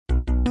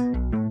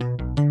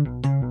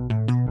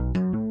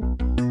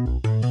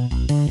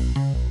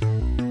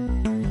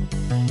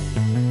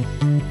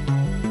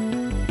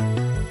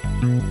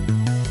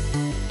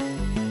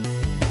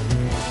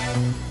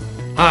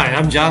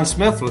I'm John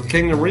Smith with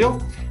Kingdom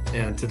Real,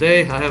 and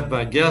today I have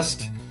my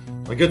guest,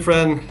 my good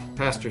friend,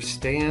 Pastor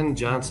Stan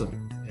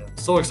Johnson. And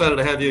so excited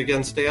to have you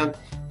again, Stan,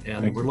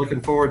 and we're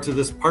looking forward to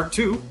this part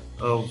 2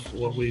 of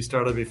what we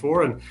started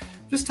before. And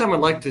this time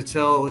I'd like to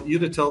tell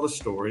the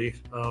story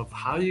of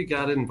how you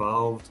got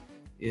involved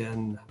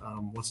in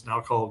what's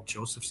now called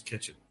Joseph's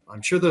Kitchen.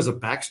 I'm sure there's a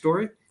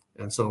backstory.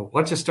 And so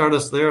why don't you start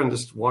us there and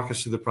just walk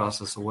us through the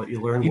process of what you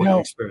learned, what you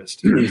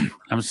experienced.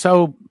 I'm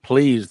so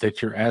pleased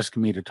that you're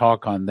asking me to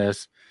talk on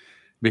this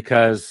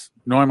because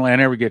normally I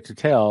never get to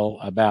tell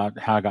about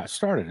how I got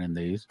started in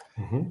these.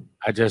 Mm-hmm.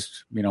 I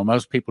just,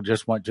 most people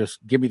just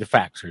give me the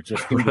facts or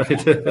just give me the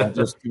facts.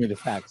 Just give me the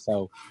facts.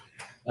 So,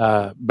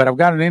 but I've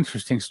got an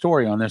interesting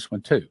story on this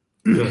one too.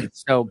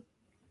 So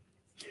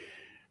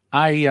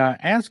I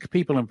ask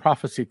people in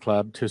Prophecy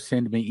Club to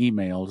send me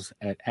emails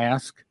at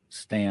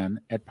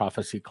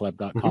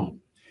askstan@prophecyclub.com. Mm-hmm.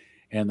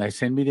 And they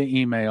send me the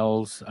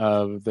emails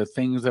of the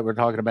things that we're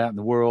talking about in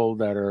the world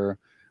that are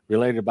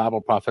related to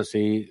Bible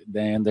prophecy.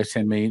 Then they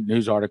send me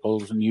news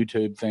articles and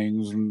YouTube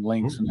things and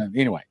links. Mm-hmm. And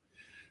anyway,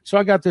 so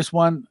I got this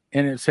one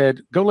and it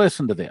said, go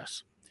listen to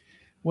this.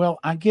 Well,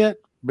 I get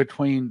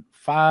between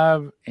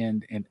 5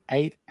 and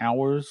 8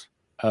 hours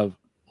of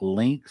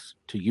links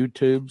to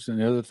YouTubes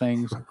and other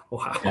things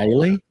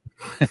daily.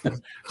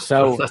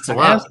 So I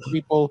ask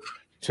people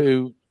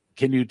can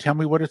you tell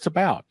me what it's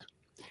about?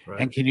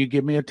 Right. And can you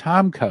give me a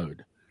time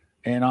code?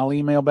 And I'll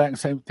email back and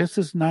say, this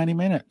is 90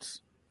 minutes.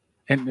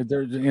 And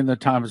in the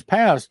times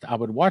past, I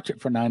would watch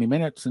it for 90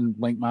 minutes and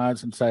blink my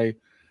eyes and say,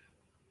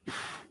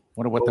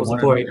 what the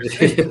point?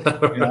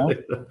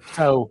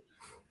 So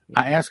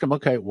I ask them,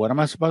 okay, what am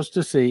I supposed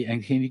to see?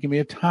 And can you give me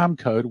a time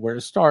code where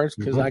it starts?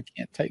 Because I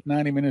can't take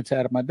 90 minutes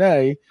out of my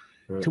day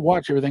to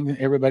watch everything that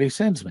everybody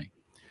sends me.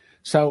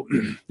 So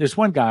this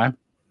one guy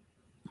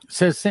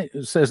says,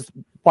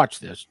 watch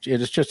this. It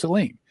is just a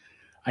link.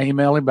 I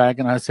emailed him back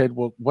and I said,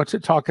 well, what's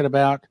it talking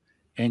about?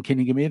 And can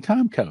you give me a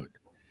time code?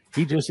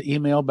 He just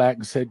emailed back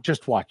and said,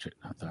 just watch it.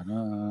 I thought,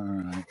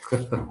 all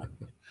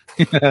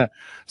right.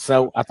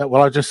 So I thought,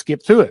 well, I'll just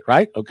skip through it,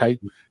 right? Okay.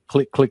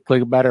 Click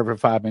about every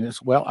 5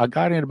 minutes. Well, I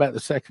got in about the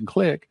second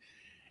click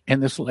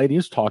and this lady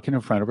is talking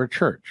in front of her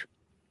church.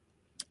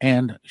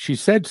 And she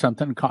said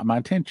something that caught my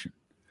attention.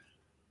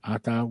 I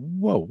thought,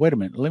 whoa, wait a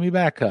minute. Let me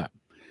back up.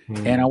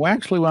 And I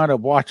actually wound up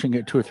watching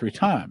it 2 or 3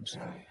 times.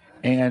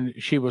 And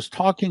she was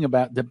talking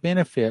about the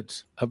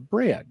benefits of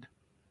bread.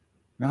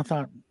 And I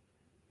thought,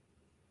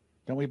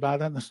 don't we buy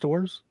that in the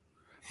stores?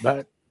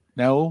 But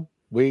no,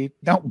 we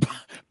don't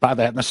buy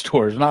that in the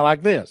stores. Not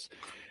like this.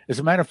 As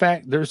a matter of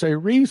fact, there's a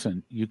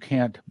reason you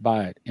can't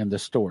buy it in the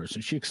stores.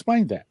 And she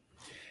explained that.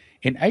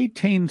 In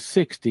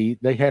 1860,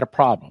 they had a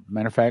problem.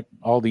 Matter of fact,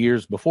 all the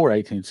years before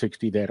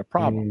 1860, they had a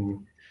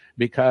problem.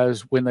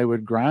 Because when they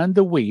would grind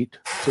the wheat,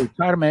 so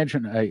try to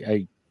imagine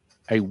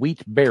a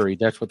wheat berry,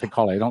 that's what they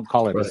call it. They don't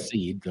call it a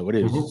seed, though it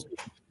is.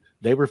 Mm-hmm.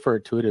 They refer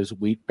to it as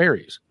wheat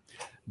berries.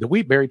 The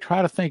wheat berry,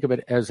 try to think of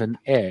it as an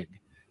egg.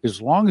 As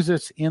long as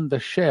it's in the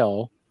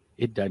shell,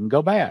 it doesn't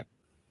go bad.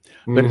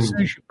 But as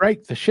soon as you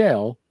break the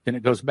shell, then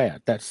it goes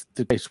bad. That's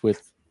the case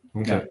with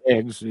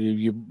eggs.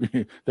 They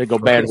go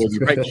bad when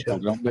you break the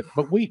shell,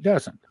 but wheat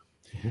doesn't.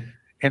 Mm-hmm.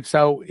 And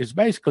so it's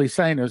basically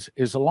saying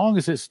as long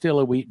as it's still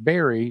a wheat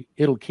berry,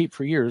 it'll keep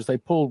for years. They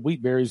pulled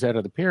wheat berries out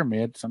of the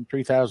pyramid, some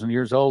 3,000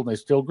 years old, and they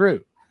still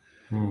grew.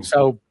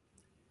 So,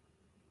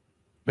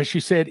 but she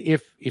said,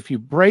 if you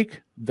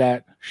break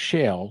that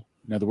shell,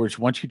 in other words,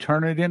 once you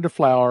turn it into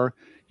flour,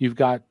 you've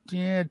got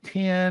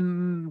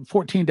 10,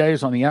 14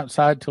 days on the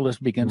outside till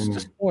it begins to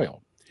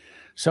spoil.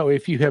 So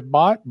if you have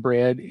bought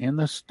bread in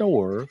the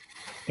store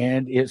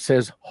and it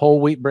says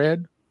whole wheat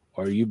bread,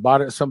 or you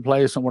bought it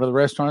someplace in one of the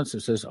restaurants that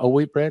says whole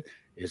wheat bread,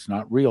 it's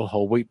not real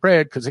whole wheat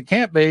bread because it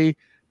can't be,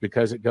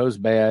 because it goes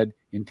bad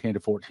in 10 to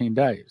 14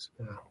 days.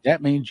 Yeah.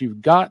 That means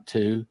you've got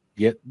to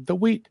get the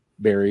wheat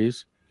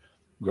berries,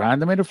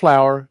 grind them into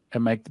flour,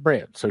 and make the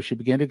bread. So she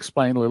began to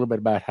explain a little bit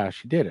about how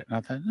she did it. And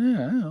I thought,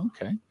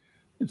 okay,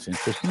 it's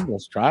interesting.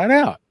 Let's try it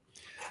out.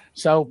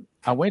 So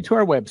I went to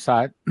our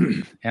website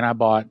and I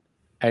bought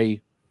a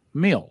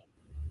mill.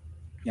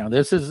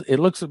 It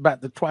looks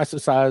about twice the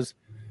size,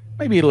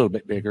 maybe a little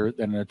bit bigger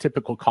than a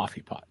typical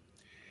coffee pot.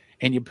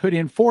 And you put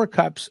in 4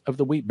 cups of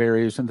the wheat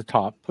berries in the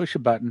top, push a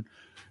button.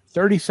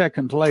 30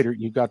 seconds later,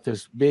 you've got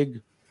this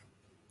big,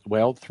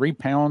 3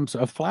 pounds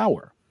of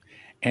flour.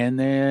 And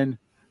then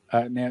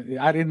now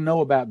I didn't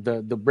know about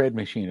the bread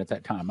machine at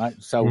that time.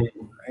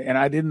 And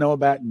I didn't know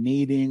about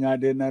kneading. I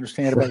didn't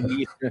understand about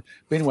yeast. But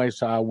anyway,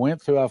 so I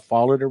went through, I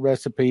followed a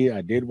recipe.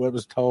 I did what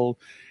was told.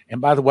 And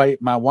by the way,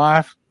 my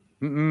wife,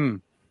 not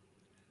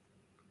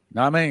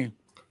me.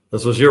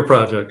 This was your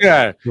project.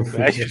 Yeah,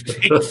 that's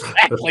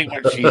exactly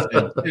what she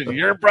said. This is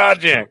your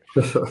project.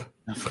 I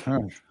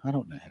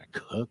don't know how to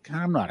cook.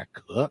 I'm not a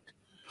cook.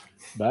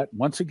 But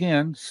once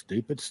again,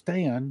 stupid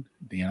Stan,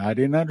 I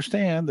didn't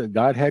understand that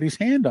God had his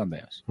hand on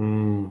this.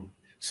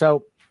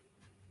 So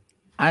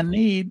I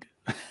need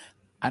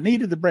I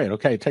needed the bread.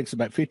 Okay, it takes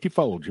about 50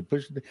 folds.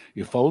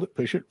 You fold it,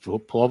 push it,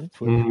 pull it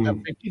about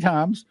 50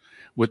 times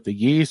with the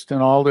yeast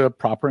and all the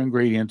proper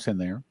ingredients in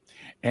there,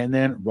 and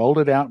then rolled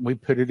it out. And we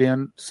put it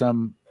in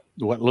some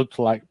what looked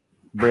like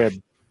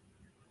bread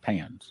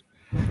pans.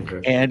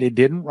 Okay. And it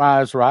didn't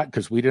rise right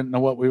because we didn't know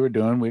what we were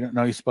doing. We didn't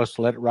know you're supposed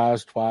to let it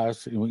rise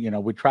twice.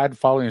 We tried to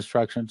follow the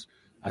instructions.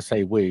 I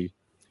say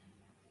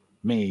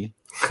me.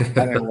 I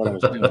didn't know what I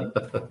was doing.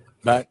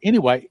 But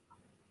anyway,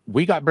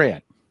 we got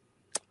bread.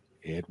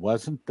 It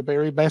wasn't the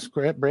very best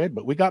bread,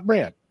 but we got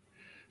bread.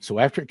 So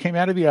after it came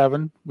out of the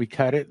oven, we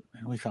cut it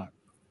and we thought,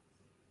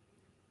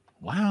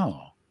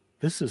 wow,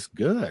 this is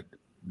good.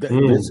 This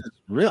is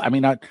real. I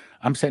mean,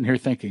 I'm sitting here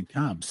thinking,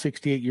 I'm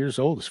 68 years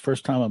old. It's the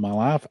first time in my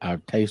life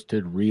I've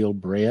tasted real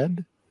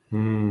bread.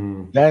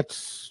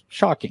 That's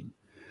shocking.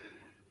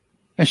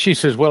 And she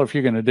says, well, if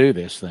you're going to do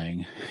this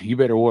thing, you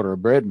better order a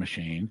bread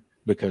machine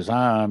because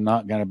I'm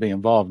not going to be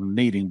involved in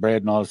kneading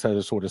bread and all this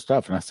other sort of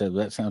stuff. And I said,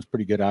 well, that sounds a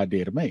pretty good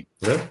idea to me.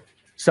 Yeah.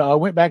 So I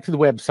went back to the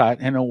website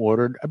and I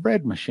ordered a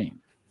bread machine.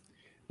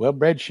 Well,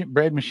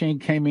 bread machine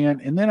came in,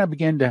 and then I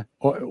began to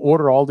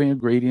order all the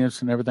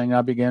ingredients and everything.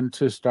 I began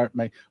to start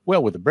make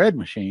with the bread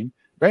machine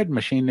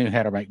knew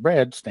how to make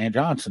bread. Stan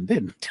Johnson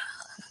didn't.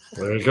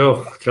 There you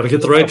go. Got to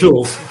get the right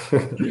tools.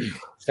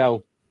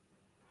 So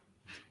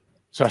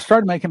I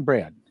started making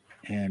bread,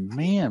 and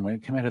man, when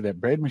it came out of that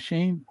bread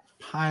machine,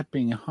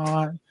 piping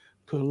hot,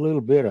 put a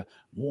little bit of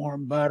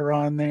warm butter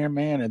on there,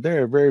 man. And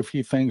there are very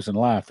few things in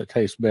life that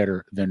taste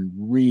better than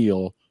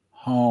real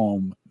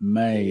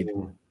homemade.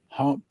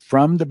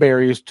 From the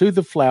berries to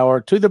the flour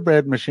to the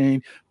bread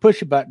machine,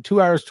 push about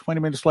 2 hours, 20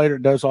 minutes later,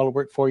 it does all the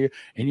work for you,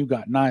 and you've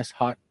got nice,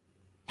 hot,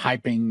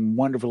 piping,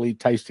 wonderfully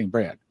tasting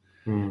bread.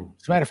 As a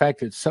matter of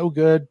fact, it's so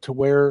good to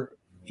where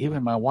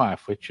even my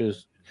wife, which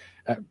is,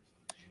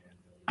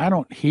 I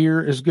don't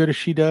hear as good as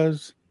she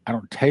does, I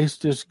don't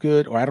taste as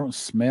good, or I don't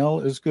smell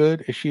as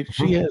good as she.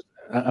 She has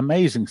an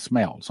amazing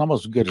smell. It's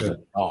almost as good as a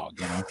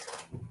dog,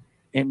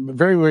 And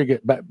very, very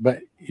good.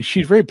 But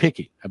she's very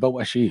picky about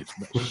what she eats.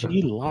 But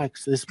she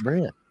likes this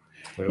bread.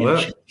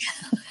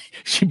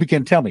 She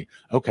began to tell me,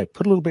 okay,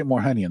 put a little bit more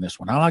honey in this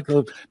one. I like a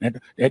little,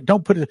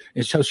 don't put it.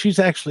 And so she's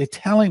actually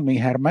telling me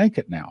how to make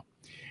it now.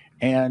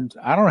 And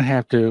I don't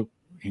have to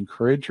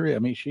encourage her. I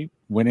mean, she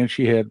went in,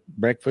 she had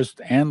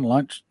breakfast and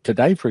lunch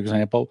today, for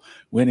example,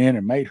 went in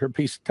and made her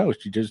piece of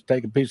toast. You just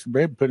take a piece of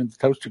bread, put it in the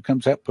toaster,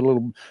 comes out, put a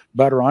little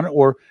butter on it,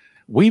 or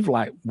we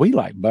like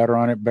butter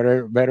on it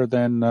better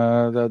than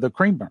the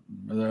cream spread.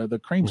 The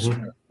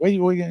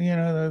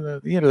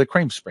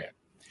cream spread.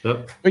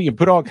 Yep. But you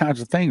put all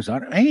kinds of things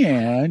on it,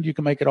 and you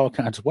can make it all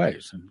kinds of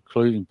ways,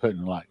 including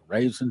putting like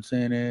raisins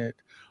in it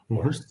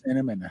or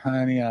cinnamon and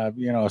honey.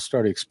 I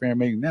started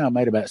experimenting. Now I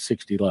made about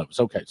 60 loaves.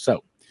 Okay,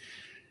 so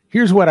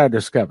here's what I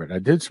discovered. I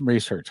did some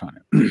research on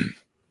it.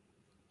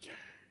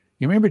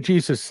 You remember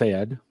Jesus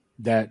said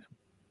that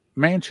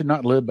man should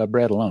not live by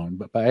bread alone,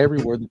 but by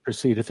every word that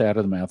proceedeth out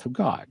of the mouth of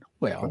God.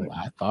 Well,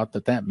 I thought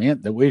that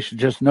meant that we should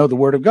just know the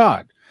word of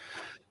God.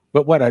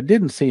 But what I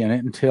didn't see in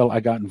it until I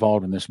got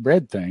involved in this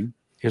bread thing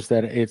is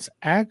that it's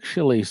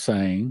actually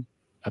saying,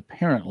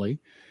 apparently,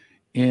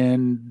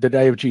 in the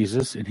day of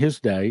Jesus, in his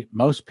day,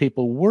 most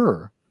people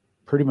were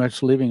pretty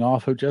much living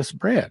off of just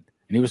bread.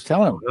 And he was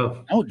telling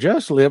them, don't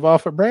just live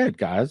off of bread,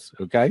 guys,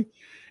 okay?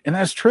 And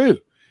that's true.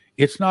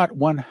 It's not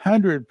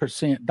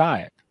 100%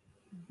 diet,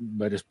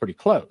 but it's pretty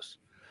close.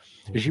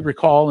 As you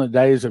recall, in the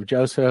days of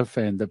Joseph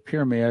and the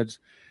pyramids,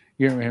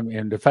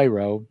 and the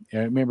Pharaoh,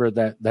 remember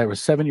that there was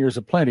 7 years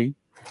of plenty.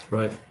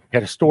 Right. Had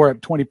to store up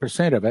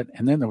 20% of it,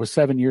 and then there was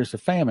 7 years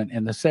of famine,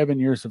 and the 7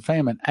 years of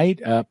famine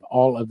ate up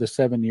all of the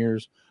 7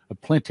 years of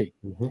plenty.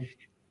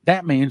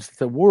 That means that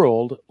the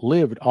world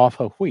lived off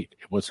of wheat.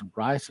 It wasn't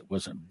rice, it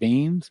wasn't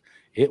beans,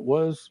 it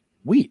was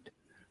wheat.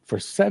 For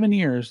 7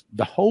 years,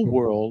 the whole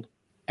world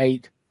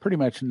ate pretty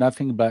much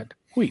nothing but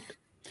wheat.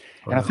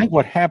 And I think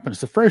what happens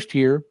the first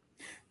year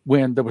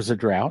when there was a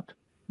drought,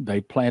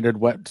 they planted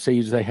what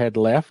seeds they had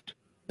left.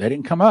 They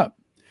didn't come up.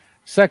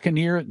 Second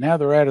year, now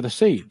they're out of the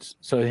seeds.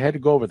 So they had to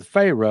go over to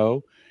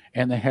Pharaoh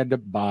and they had to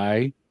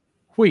buy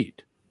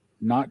wheat,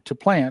 not to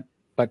plant,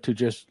 but to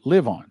just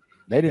live on.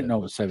 They didn't know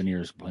it was 7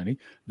 years of plenty.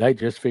 They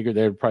just figured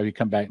they would probably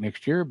come back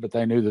next year, but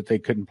they knew that they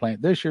couldn't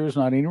plant this year. There's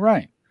not any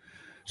rain.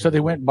 So they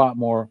went and bought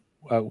more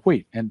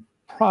wheat. And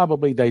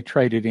probably they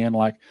traded in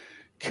like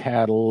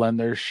cattle and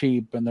their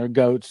sheep and their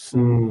goats.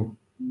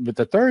 But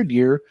the third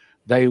year,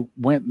 they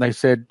went and they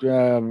said,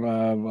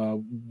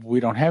 we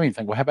don't have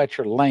anything. Well, how about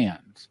your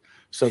lands?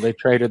 So they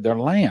traded their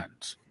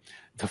lands.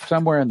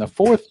 Somewhere in the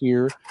fourth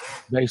year,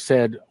 they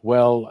said,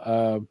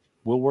 well,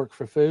 we'll work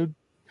for food.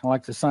 Kind of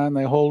like the sign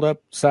they hold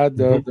up beside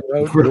the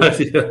road. Right,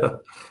 yeah.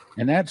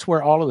 And that's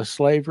where all of the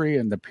slavery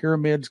and the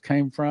pyramids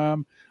came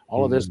from.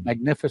 All of this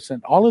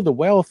magnificent, all of the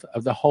wealth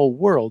of the whole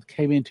world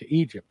came into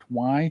Egypt.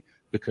 Why?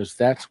 Because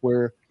that's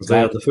where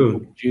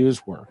the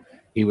Jews were.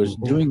 He was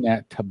doing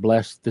that to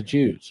bless the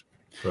Jews.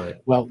 Right.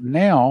 Well,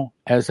 now,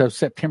 as of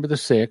September the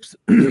 6th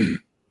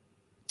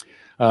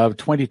of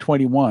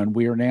 2021,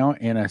 we are now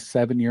in a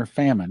 7-year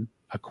famine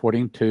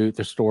according to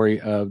the story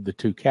of the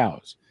two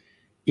cows.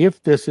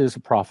 If this is a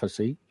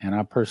prophecy, and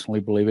I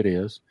personally believe it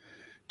is,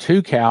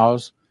 two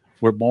cows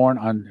were born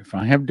on, if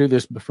I have to do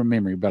this from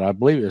memory, but I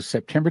believe it was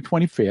September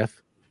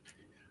 25th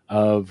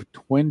of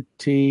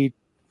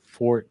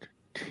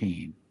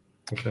 2014,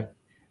 Okay.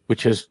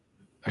 which is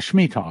a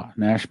Shemitah.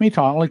 Now, Shemitah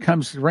only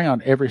comes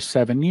around every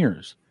 7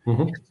 years.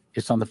 Mm-hmm.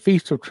 It's on the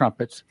Feast of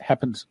Trumpets,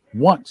 happens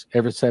once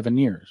every 7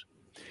 years.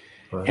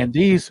 Right. And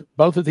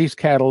both of these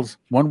cattle,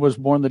 one was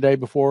born the day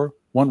before,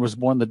 one was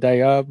born the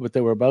day of, but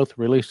they were both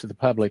released to the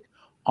public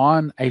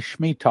on a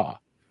Shemitah.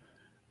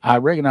 I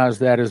recognize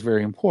that as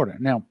very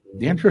important. Now,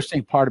 the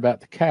interesting part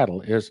about the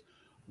cattle is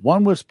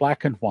one was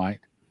black and white,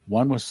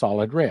 one was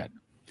solid red.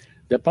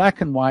 The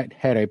black and white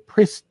had a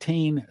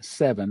pristine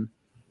 7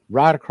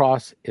 right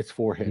across its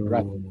forehead,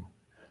 right?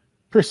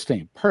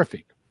 Pristine,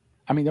 perfect.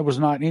 I mean, there was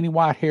not any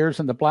white hairs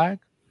in the black.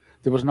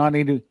 There was not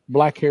any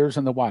black hairs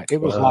in the white.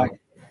 It was like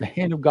the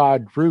hand of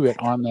God drew it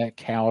on that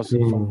cow's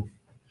forehead.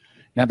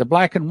 Now, the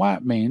black and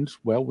white means,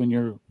 well, when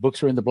your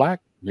books are in the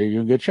black,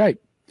 you're in good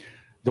shape.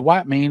 The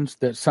white means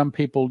that some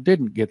people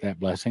didn't get that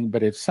blessing,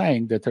 but it's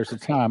saying that there's a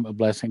time of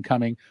blessing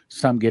coming.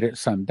 Some get it,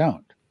 some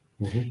don't.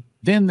 Mm-hmm.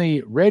 Then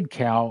the red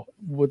cow,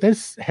 well,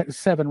 this had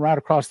 7 right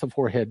across the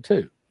forehead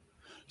too.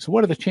 So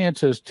what are the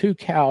chances 2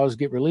 cows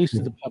get released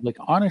to the public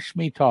on a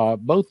Shemitah,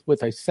 both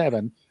with a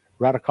 7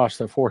 right across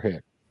their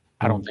forehead?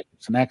 I don't think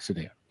it's an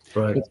accident.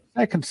 Right. But the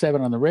second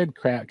 7 on the red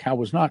cow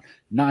was not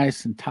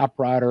nice and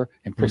typewriter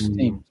and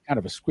pristine. It's kind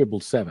of a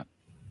scribbled 7.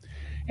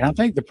 And I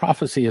think the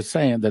prophecy is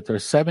saying that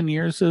there's 7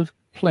 years of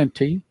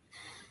plenty,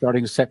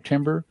 starting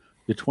September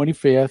the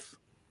 25th,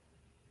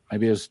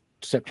 maybe it was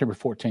September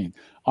 14th,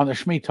 on the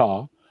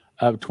Shemitah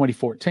of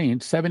 2014.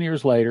 7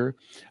 years later,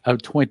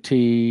 of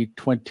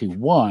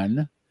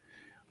 2021,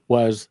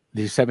 was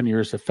the 7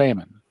 years of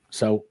famine.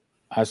 So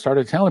I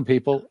started telling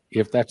people,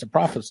 if that's a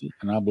prophecy,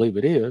 and I believe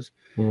it is,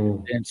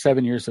 then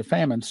 7 years of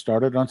famine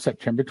started on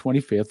September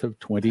 25th of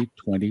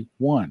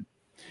 2021.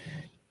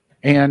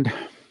 And all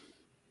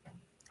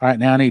right,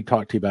 now I need to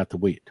talk to you about the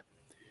wheat.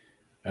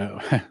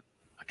 I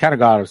kind of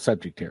got out of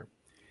subject here.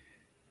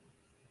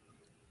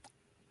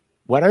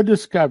 What I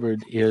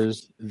discovered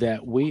is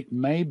that wheat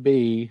may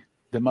be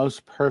the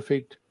most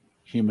perfect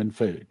human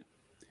food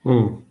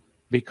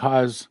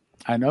because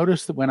I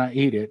noticed that when I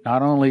eat it,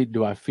 not only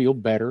do I feel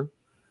better,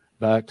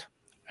 but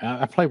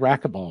I play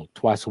racquetball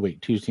twice a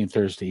week, Tuesday and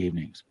Thursday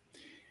evenings.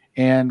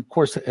 And of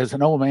course, as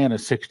an old man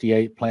of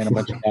 68, playing a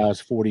bunch of guys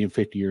 40 and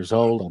 50 years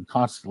old, I'm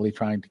constantly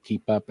trying to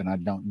keep up, and I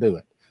don't do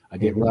it. I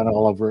get run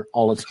all over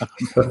all the time.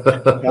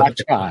 I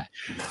try,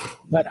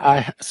 but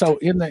so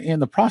in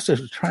the process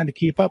of trying to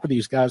keep up with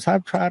these guys,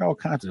 I've tried all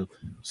kinds of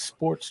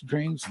sports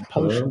drinks and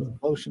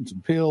potions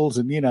and pills,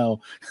 and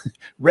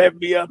rev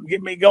me up and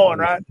get me going,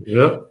 right?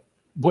 Yeah.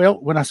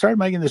 Well, when I started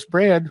making this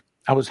bread,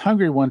 I was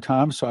hungry one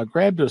time, so I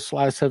grabbed a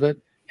slice of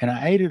it and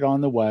I ate it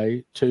on the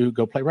way to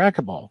go play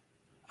racquetball.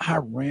 I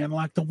ran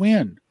like the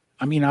wind.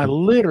 I mean, I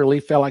literally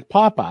felt like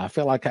Popeye. I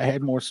felt like I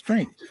had more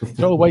strength.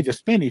 Throw away the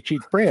spinach,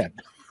 eat bread.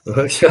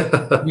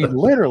 I mean,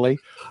 literally,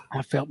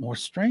 I felt more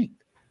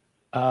strength.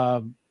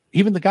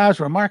 Even the guys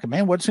were remarking,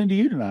 man, what's into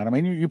you tonight? I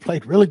mean, you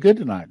played really good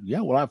tonight.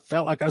 Yeah, well, I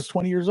felt like I was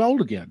 20 years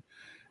old again.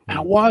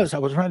 I was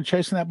running,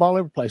 chasing that ball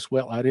every place.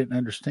 Well, I didn't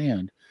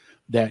understand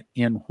that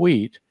in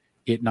wheat,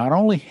 it not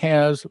only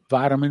has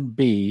vitamin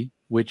B,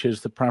 which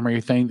is the primary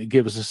thing that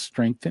gives us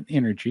strength and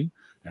energy.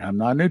 And I'm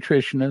not a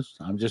nutritionist.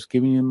 I'm just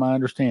giving you my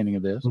understanding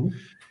of this.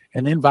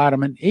 And then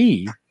vitamin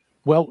E.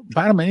 Well,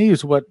 vitamin E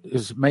is what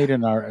is made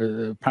in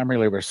our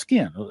primarily of our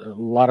skin, a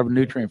lot of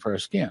nutrient for our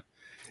skin.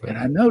 And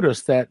I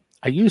noticed that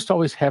I used to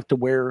always have to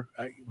wear,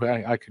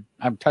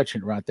 I'm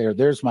touching it right there.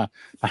 There's my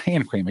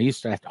hand cream. I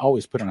used to have to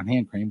always put on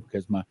hand cream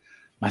because my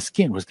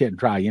skin was getting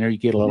dry. You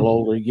get a little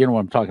older. You know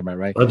what I'm talking about,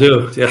 right? I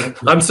do. Yeah.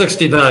 I'm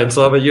 69,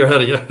 so I'm a year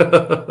ahead of you.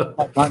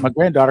 my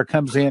granddaughter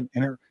comes in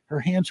and her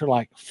hands are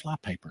like fly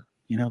paper.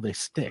 They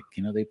stick.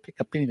 They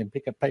pick up anything,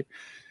 pick up paper.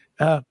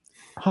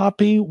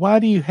 Hoppy, why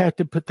do you have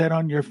to put that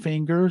on your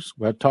fingers?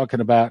 We're talking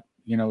about,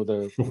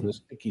 the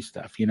sticky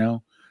stuff,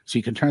 so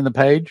you can turn the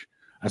page.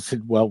 I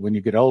said, well, when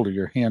you get older,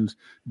 your hands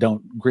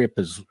don't grip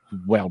as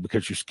well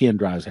because your skin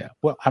dries out.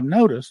 Well, I've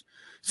noticed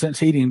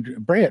since eating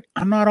bread,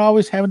 I'm not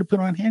always having to put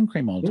on hand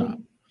cream all the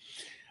time.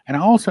 And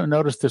I also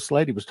noticed this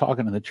lady was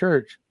talking in the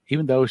church,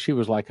 even though she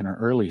was like in her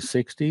early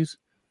 60s,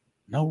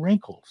 no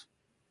wrinkles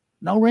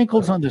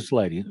on this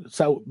lady.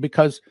 So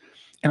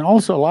and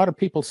also a lot of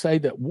people say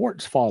that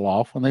warts fall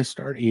off when they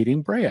start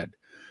eating bread.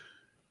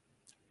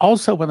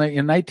 Also, in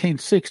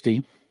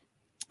 1860,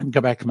 and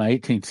go back to my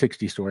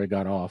 1860 story, I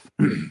got off.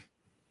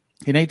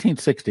 In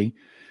 1860,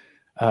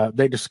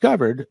 they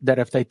discovered that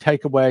if they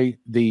take away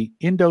the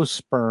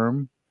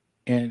endosperm,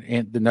 and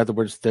in other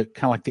words, the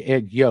kind of like the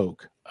egg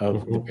yolk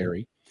of the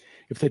berry,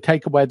 if they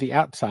take away the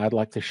outside,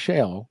 like the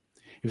shell,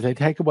 if they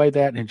take away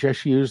that and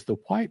just use the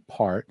white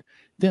part,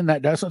 then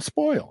that doesn't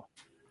spoil.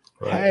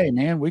 Right. Hey,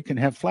 man, we can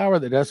have flour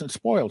that doesn't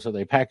spoil. So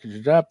they package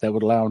it up. That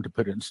would allow them to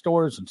put it in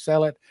stores and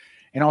sell it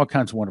and all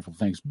kinds of wonderful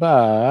things.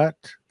 But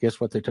guess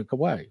what they took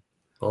away?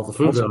 All the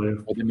food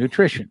value. For the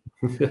nutrition.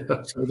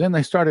 Yeah. So then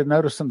they started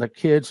noticing the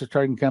kids are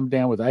starting to come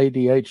down with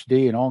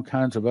ADHD and all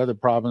kinds of other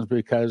problems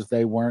because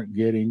they weren't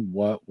getting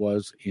what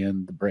was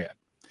in the bread.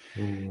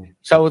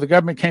 So the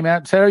government came out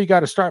and said, oh, you got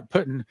to start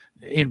putting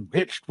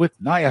enriched with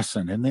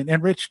niacin and then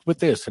enriched with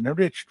this and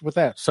enriched with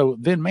that. So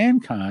then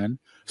mankind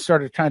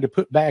started trying to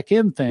put back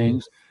in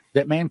things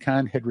that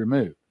mankind had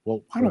removed.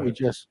 Well, why don't we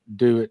just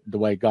do it the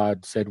way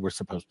God said we're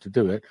supposed to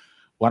do it?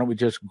 Why don't we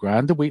just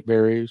grind the wheat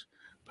berries,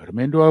 put them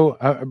into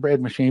a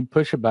bread machine,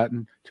 push a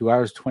button, 2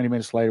 hours, 20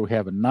 minutes later, we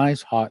have a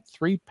nice hot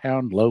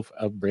 3-pound loaf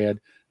of bread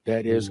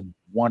that is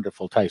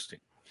wonderful tasting.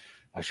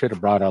 I should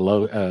have brought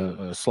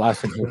a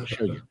slice in here to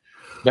show you.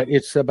 But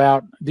it's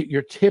about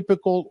your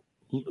typical,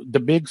 the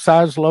big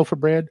size loaf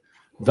of bread.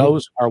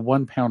 Those are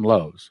 1-pound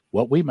loaves.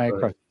 What we make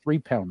are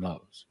 3-pound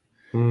loaves.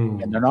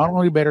 And they're not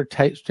only better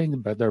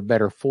tasting, but they're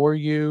better for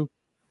you.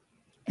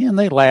 And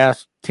they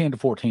last 10 to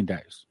 14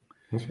 days.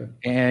 Okay.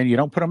 And you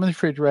don't put them in the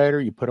refrigerator.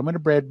 You put them in a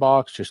bread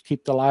box. Just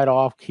keep the light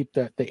off. Keep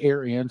the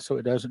air in so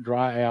it doesn't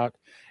dry out.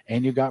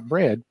 And you got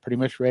bread pretty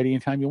much ready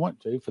anytime you want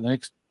to for the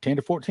next 10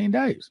 to 14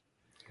 days.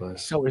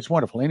 Nice. So it's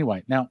wonderful.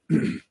 Anyway, now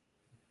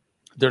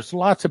there's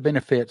lots of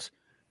benefits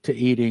to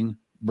eating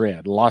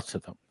bread, lots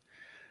of them.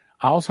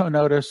 I also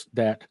noticed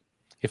that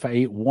if I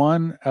eat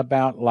one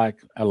about like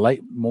a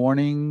late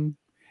morning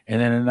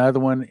and then another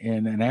one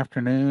in an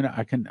afternoon,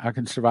 I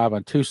can survive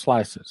on 2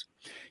 slices.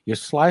 You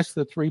slice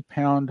the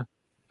 3-pound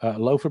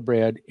loaf of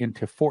bread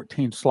into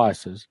 14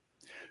 slices.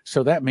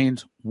 So that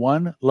means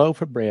 1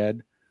 loaf of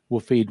bread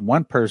will feed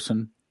 1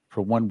 person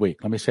for 1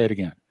 week. Let me say it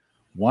again.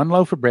 1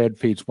 loaf of bread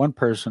feeds 1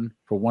 person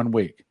for 1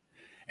 week.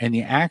 And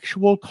the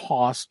actual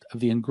cost of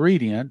the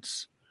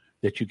ingredients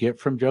that you get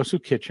from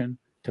Joseph's Kitchen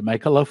to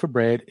make a loaf of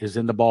bread is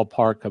in the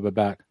ballpark of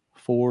about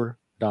 $4.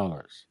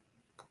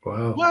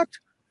 Wow. What?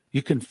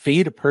 You can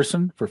feed a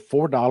person for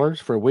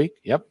 $4 for a week?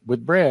 Yep,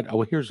 with bread.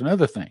 Oh, here's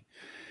another thing.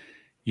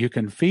 You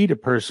can feed a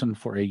person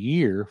for a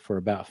year for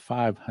about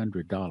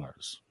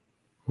 $500.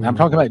 I'm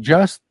talking about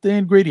just the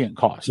ingredient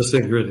cost. Just the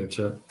ingredients,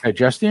 yeah. Okay,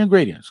 just the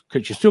ingredients,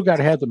 because you still got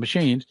to have the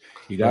machines.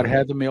 You got to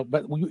have the milk.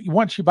 But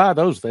once you buy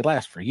those, they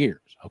last for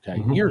years,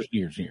 okay? Years.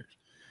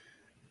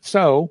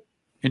 So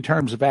in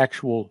terms of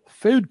actual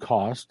food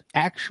cost,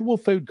 we're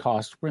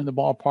in the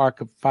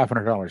ballpark of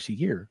 $500 a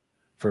year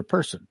for a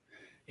person,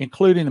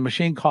 including the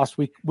machine cost.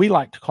 We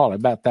like to call it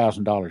about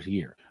 $1,000 a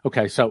year.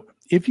 Okay, so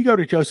if you go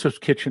to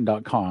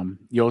josephskitchen.com,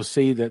 you'll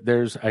see that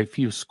there's a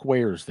few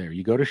squares there.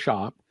 You go to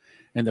shop,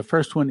 and the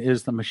first one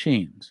is the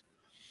machines.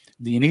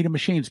 You need a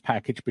machines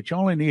package, but you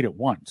only need it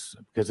once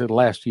because it'll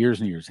last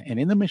years and years. And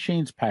in the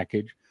machines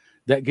package,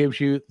 that gives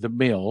you the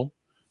mill.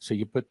 So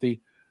you put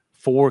the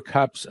 4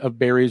 cups of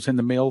berries in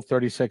the mill.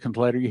 30 seconds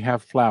later, you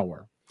have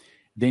flour.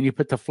 Then you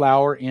put the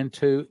flour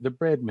into the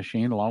bread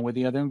machine along with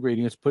the other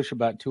ingredients. Push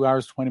about 2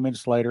 hours, 20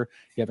 minutes later,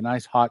 you have a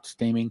nice hot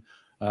steaming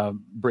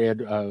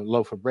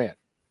loaf of bread.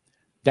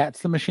 That's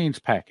the machines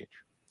package.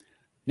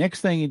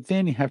 Next thing,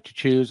 then you have to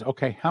choose,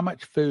 okay, how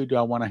much food do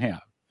I want to have?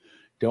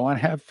 Do I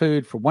want to have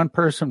food for 1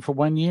 person for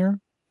 1 year,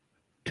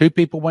 2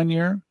 people 1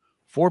 year,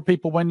 4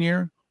 people 1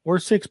 year, or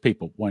 6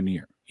 people 1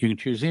 year? You can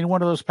choose any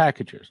one of those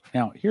packages.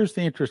 Now, here's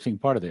the interesting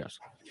part of this.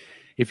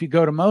 If you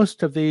go to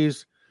most of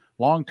these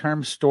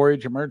long-term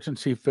storage,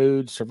 emergency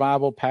food,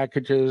 survival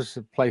packages,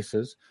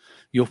 places,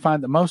 you'll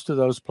find that most of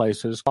those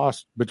places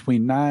cost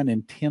between $9,000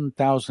 and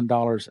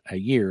 $10,000 a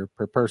year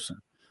per person.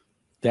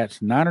 That's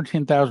 $9,000 or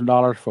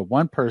 $10,000 for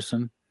 1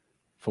 person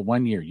for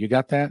 1 year. You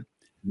got that?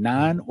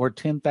 $9,000 or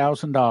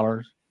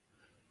 $10,000,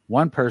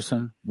 1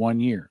 person, 1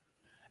 year.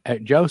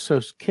 At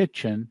Joseph's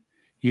Kitchen,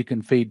 you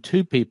can feed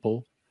 2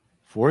 people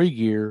for a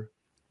year,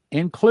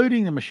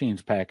 including the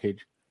machines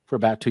package, for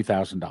about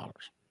 $2,000.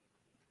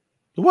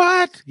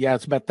 What? Yeah,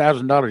 it's about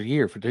 $1,000 a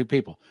year for 2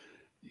 people.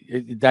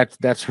 That's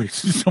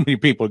so many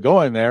people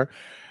going there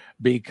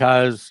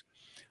because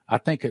I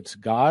think it's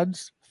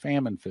God's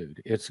famine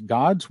food. It's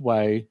God's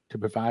way to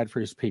provide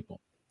for his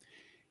people.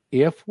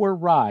 If we're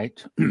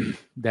right,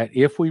 that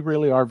if we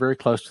really are very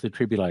close to the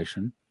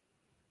tribulation,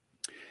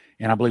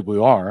 and I believe we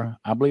are,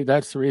 I believe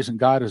that's the reason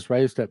God has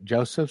raised up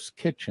Joseph's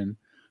Kitchen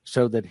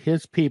so that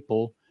his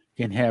people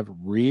can have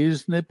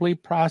reasonably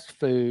priced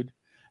food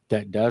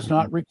that does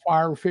not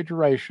require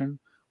refrigeration,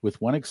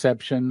 with one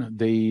exception.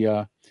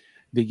 The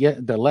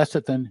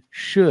lecithin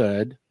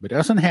should, but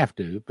doesn't have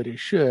to, but it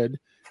should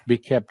be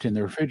kept in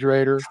the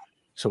refrigerator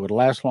so it'll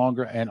last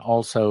longer, and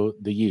also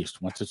the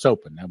yeast once it's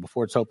open. Now,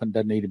 before it's open, it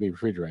doesn't need to be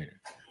refrigerated.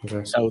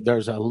 Okay. So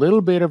there's a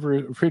little bit of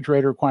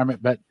refrigerator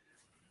requirement, but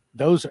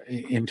those,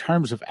 in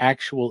terms of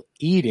actual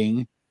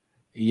eating,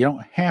 you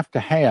don't have to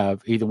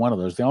have either one of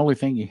those. The only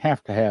thing you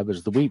have to have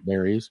is the wheat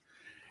berries,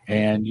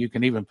 and you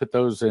can even put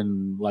those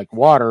in like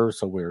water,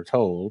 so we're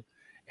told,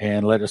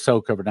 and let it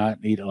soak overnight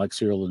and eat it like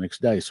cereal the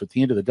next day. So at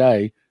the end of the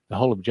day, the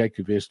whole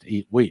objective is to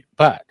eat wheat.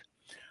 But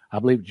I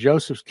believe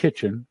Joseph's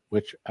Kitchen,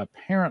 which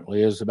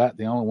apparently is about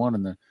the only one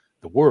in the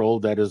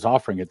world that is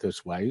offering it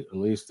this way, at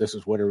least this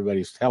is what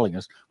everybody's telling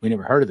us. We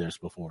never heard of this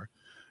before.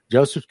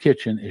 Joseph's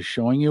Kitchen is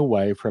showing you a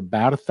way for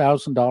about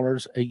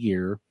 $1,000 a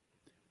year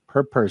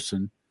per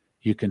person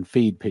You can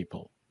feed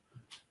people.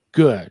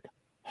 Good,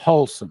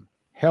 wholesome,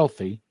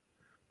 healthy,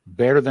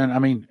 better than, I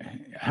mean,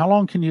 how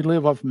long can you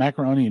live off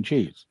macaroni and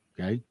cheese?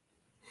 Okay.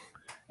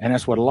 And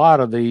that's what a lot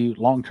of the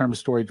long-term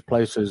storage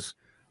places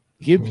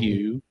give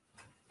you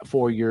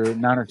for your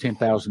 $9,000 or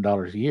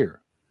 $10,000 a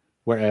year.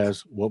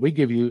 Whereas what we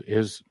give you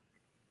is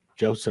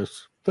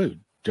Joseph's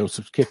Food,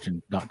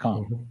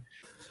 josephskitchen.com.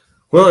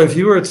 Well, if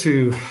you were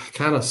to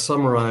kind of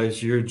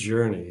summarize your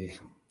journey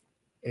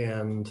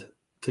and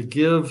to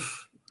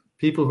give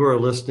people who are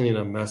listening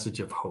a message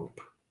of hope,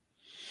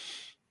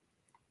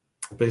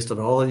 based on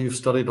all that you've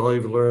studied, all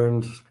you've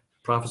learned,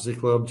 Prophecy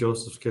Club,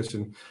 Joseph's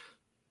Kitchen,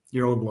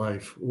 your own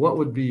life, what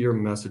would be your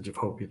message of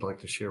hope you'd like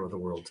to share with the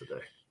world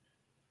today?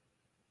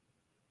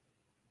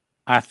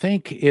 I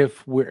think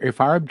if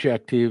our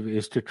objective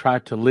is to try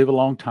to live a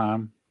long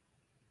time,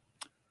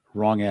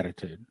 wrong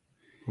attitude.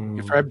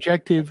 If our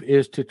objective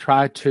is to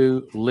try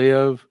to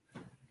live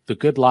the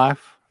good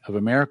life of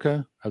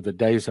America, of the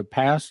days of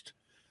past,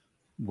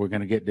 we're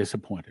going to get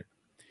disappointed.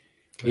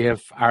 Okay.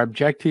 If our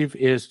objective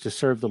is to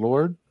serve the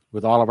Lord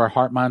with all of our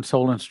heart, mind,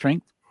 soul, and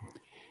strength,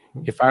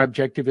 if our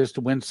objective is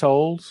to win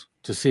souls,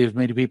 to see as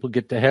many people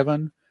get to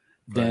heaven,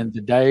 then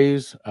the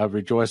days of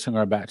rejoicing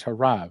are about to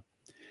arrive.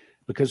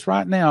 Because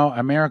right now,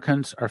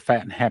 Americans are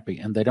fat and happy,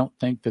 and they don't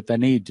think that they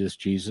need just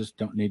Jesus,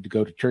 don't need to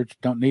go to church,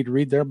 don't need to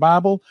read their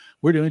Bible.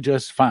 We're doing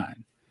just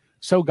fine.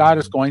 So God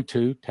is going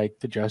to take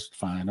the just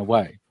fine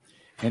away.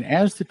 And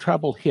as the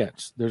trouble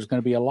hits, there's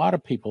going to be a lot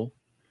of people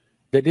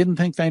that didn't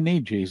think they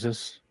need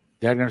Jesus.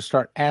 They're going to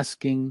start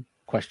asking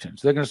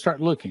questions. They're going to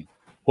start looking,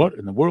 what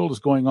in the world is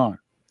going on?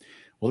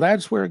 Well,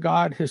 that's where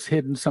God has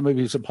hidden some of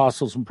his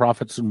apostles and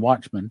prophets and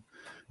watchmen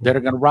that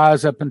are going to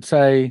rise up and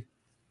say,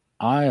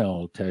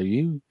 I'll tell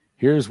you,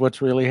 here's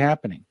what's really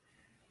happening.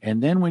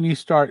 And then when you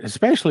start,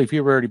 especially if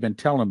you've already been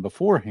telling them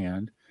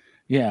beforehand,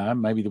 yeah,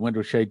 maybe the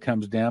window shade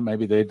comes down,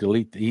 maybe they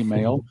delete the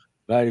email.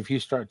 But if you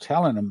start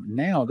telling them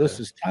now this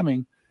is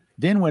coming,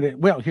 then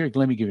here,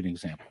 let me give you an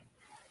example.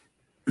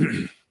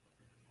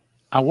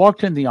 I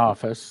walked in the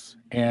office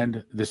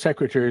and the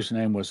secretary's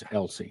name was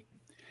Elsie.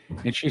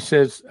 And she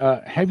says,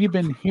 have you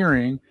been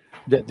hearing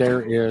that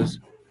there is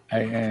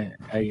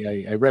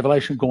a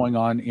revelation going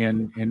on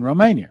in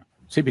Romania?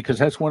 See, because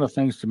that's one of the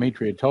things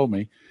Dimitri had told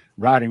me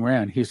riding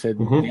around. He said,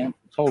 Dan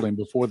told him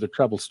before the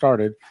trouble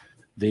started,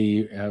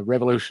 the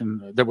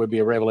revolution, there would be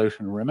a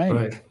revolution in Romania.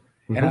 Right.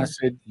 And I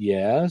said,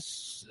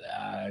 yes,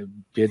 I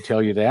did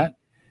tell you that.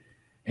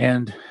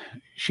 And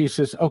she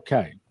says,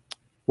 okay,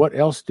 what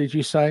else did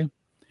you say?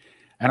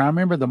 And I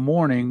remember the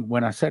morning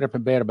when I sat up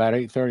in bed about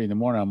 8:30 in the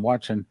morning, I'm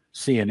watching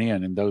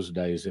CNN. In those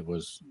days, it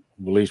was,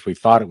 at least we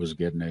thought it was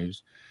good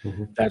news.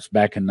 That's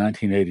back in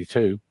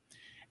 1982.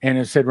 And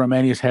it said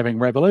Romania's having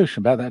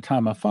revolution. About that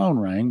time, my phone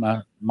rang.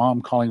 My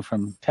mom, calling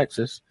from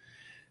Texas,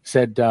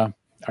 said,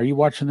 are you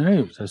watching the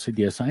news? I said,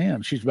 yes, I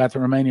am. She's about the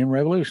Romanian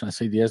Revolution. I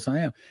said, yes, I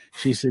am.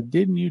 She said,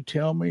 didn't you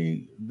tell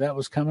me that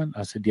was coming?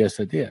 I said, yes,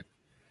 I did.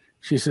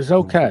 She says,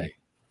 okay,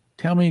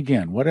 tell me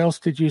again. What else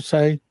did you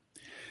say?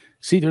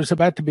 See, there's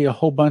about to be a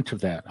whole bunch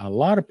of that. A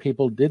lot of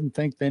people didn't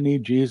think they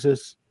need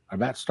Jesus, are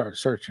about to start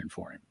searching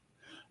for him.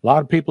 A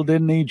lot of people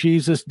didn't need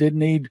Jesus, didn't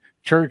need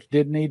church,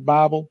 didn't need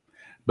Bible,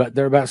 but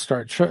they're about to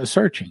start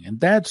searching. And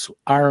that's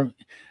our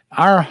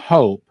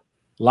hope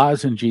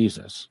lies in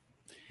Jesus.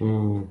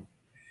 There's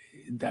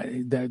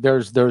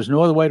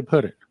no other way to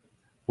put it.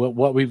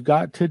 What we've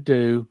got to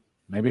do,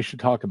 maybe I should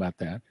talk about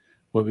that.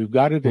 What we've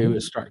got to do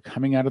is start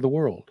coming out of the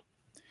world.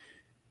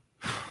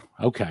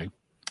 Okay.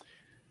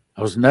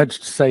 I was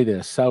nudged to say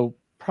this. So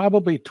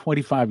probably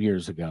 25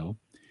 years ago,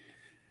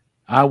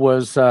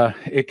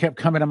 it kept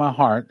coming to my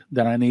heart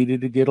that I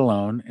needed to get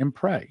alone and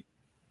pray.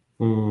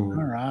 All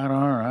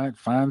right,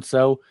 fine.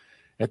 So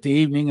at the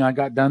evening, I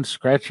got done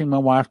scratching my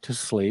wife to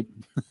sleep.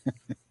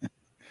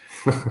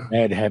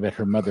 Bad habit.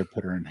 Her mother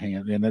put her in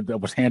hand, and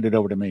it was handed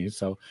over to me.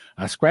 So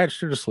I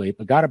scratched her to sleep.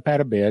 I got up out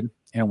of bed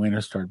and went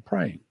and started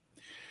praying.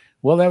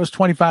 Well, that was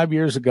 25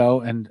 years ago.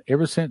 And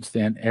ever since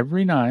then,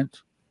 every night,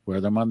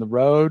 whether I'm on the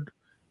road,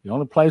 the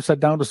only place I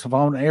don't is if I'm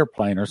on an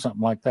airplane or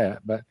something like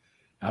that. But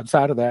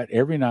outside of that,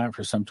 every night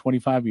for some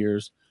 25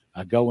 years,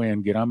 I go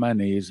in, get on my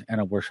knees, and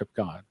I worship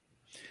God.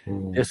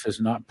 This is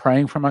not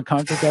praying for my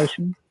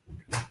congregation.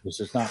 This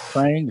is not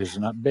praying. This is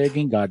not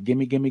begging. God,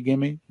 gimme, gimme,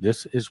 gimme.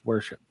 This is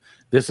worship.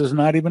 This is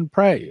not even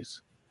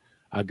praise.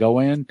 I go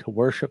in to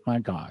worship my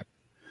God.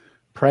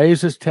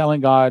 Praise is telling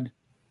God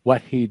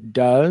what he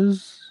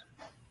does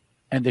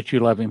and that you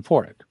love him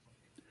for it.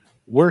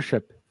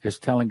 Worship is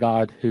telling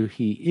God who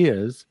he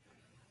is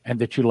and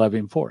that you love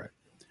him for it.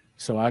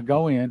 So I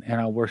go in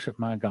and I worship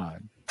my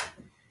God.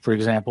 For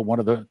example, one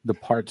of the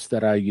parts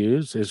that I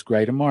use is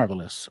great and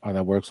marvelous are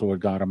thy works, Lord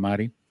God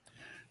Almighty.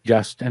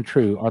 Just and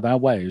true are thy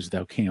ways,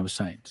 thou King of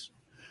saints.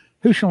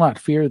 Who shall not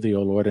fear thee,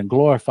 O Lord, and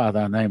glorify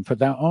thy name? For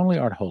thou only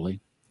art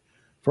holy.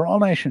 For all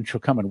nations shall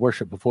come and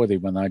worship before thee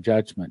when thy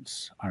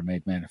judgments are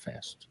made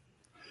manifest.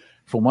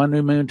 From one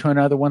new moon to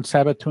another, one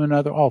Sabbath to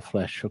another, all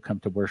flesh shall come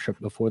to worship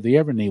before thee.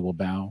 Every knee will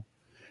bow,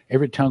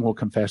 Every tongue will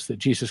confess that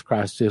Jesus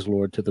Christ is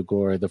Lord to the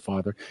glory of the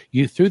Father.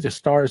 You threw the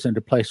stars into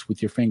place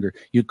with your finger.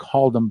 You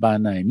called them by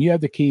name. You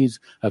have the keys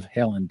of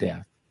hell and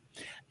death.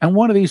 And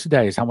one of these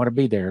days, I want to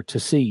be there to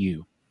see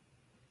you,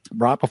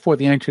 right before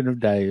the Ancient of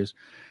Days,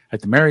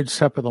 at the marriage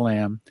supper of the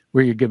Lamb,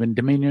 where you're given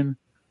dominion,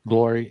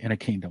 glory, and a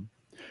kingdom.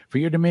 For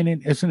your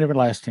dominion is an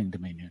everlasting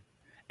dominion,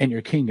 and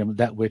your kingdom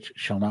that which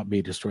shall not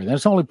be destroyed.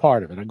 That's only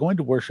part of it. I'm going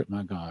to worship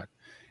my God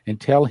and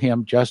tell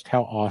him just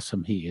how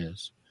awesome he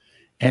is.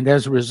 And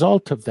as a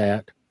result of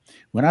that,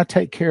 when I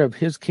take care of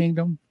his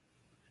kingdom,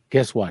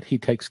 guess what? He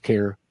takes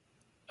care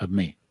of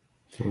me.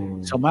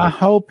 So my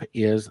hope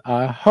is,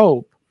 I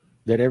hope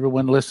that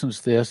everyone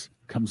listens to this,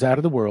 comes out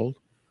of the world,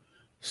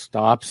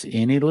 stops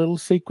any little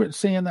secret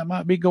sin that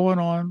might be going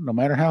on, no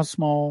matter how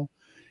small,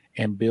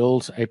 and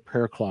builds a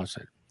prayer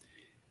closet.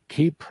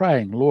 Keep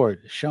praying,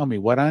 Lord, show me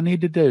what I need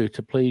to do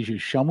to please you.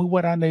 Show me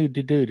what I need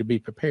to do to be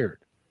prepared.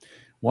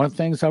 One of the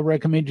things I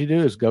recommend you do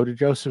is go to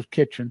Joseph's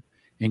Kitchen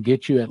and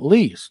get you at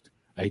least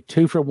a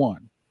 2-for-1.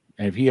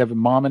 And if you have a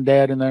mom and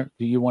dad in there,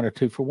 you want a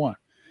 2-for-1.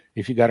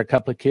 If you got a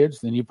couple of kids,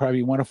 then you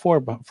probably want a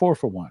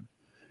 4-for-1.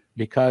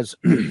 Because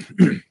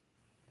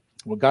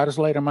what God has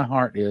laid on my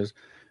heart is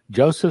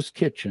Joseph's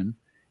Kitchen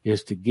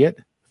is to get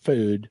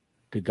food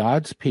to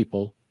God's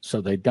people so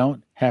they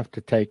don't have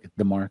to take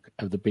the mark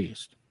of the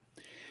beast.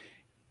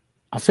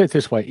 I'll say it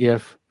this way.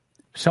 If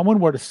someone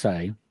were to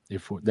say,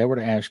 if they were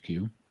to ask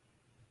you,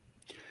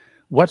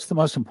 what's the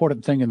most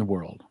important thing in the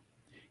world?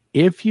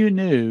 If you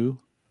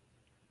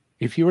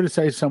were to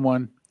say to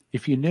someone,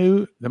 if you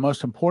knew the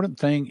most important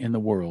thing in the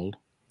world,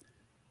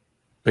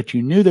 but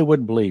you knew they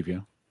wouldn't believe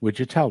you, would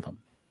you tell them?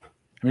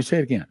 Let me say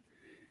it again.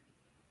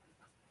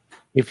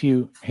 If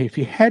you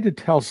had to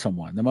tell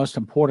someone the most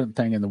important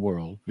thing in the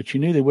world, but you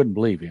knew they wouldn't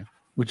believe you,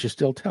 would you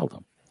still tell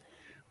them?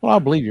 Well, I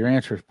believe your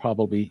answer is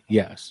probably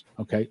yes.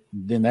 Okay.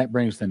 Then that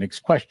brings the next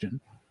question.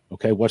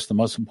 Okay. What's the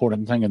most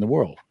important thing in the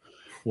world?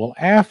 Well,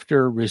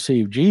 after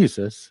receive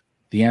Jesus,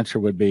 the answer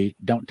would be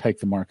don't take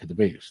the mark of the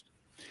beast.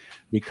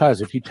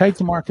 Because if you take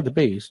the mark of the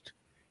beast,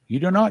 you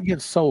do not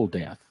get soul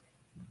death.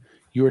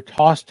 You are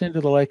tossed into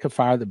the lake of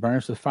fire that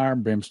burns with fire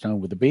and brimstone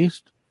with the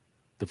beast,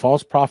 the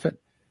false prophet,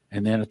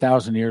 and then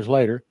 1,000 years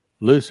later,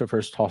 Lucifer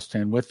is tossed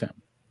in with them.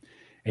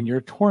 And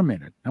you're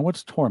tormented. Now,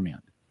 what's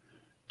torment?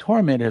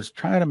 Torment is,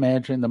 try to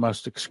imagine the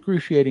most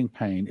excruciating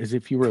pain is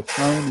if you were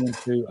thrown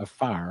into a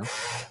fire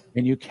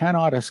and you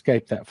cannot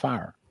escape that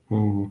fire.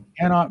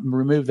 Cannot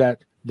remove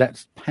that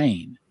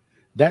pain.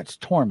 That's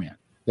torment.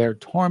 They're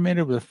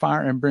tormented with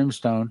fire and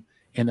brimstone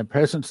in the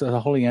presence of the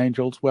holy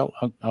angels. Well,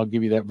 I'll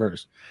give you that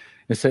verse.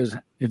 It says,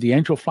 the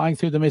angel flying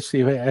through the midst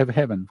of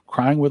heaven,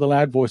 crying with a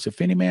loud voice, if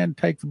any man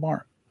take the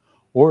mark,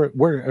 or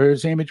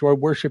his image, or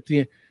worship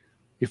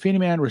if any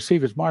man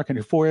receive his mark and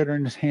his forehead or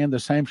in his hand, the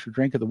same shall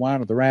drink of the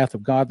wine of the wrath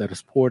of God that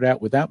is poured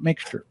out without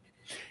mixture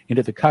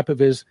into the cup of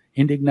his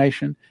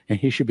indignation, and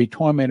he should be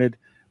tormented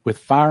with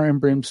fire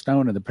and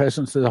brimstone in the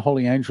presence of the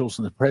holy angels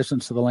and the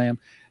presence of the Lamb,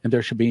 and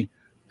their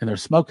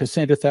smoke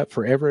ascendeth up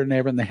forever and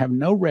ever, and they have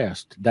no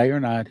rest day or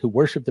night who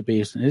worship the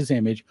beast in his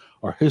image,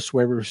 or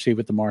whosoever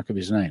receiveth the mark of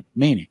his name.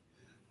 Meaning,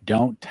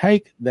 don't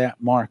take that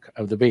mark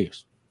of the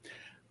beast.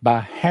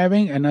 By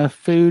having enough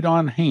food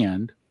on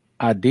hand,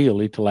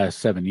 ideally to last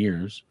 7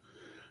 years,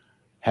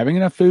 having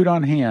enough food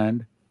on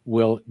hand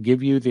will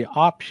give you the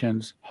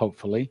options,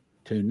 hopefully,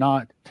 to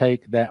not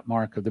take that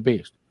mark of the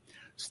beast.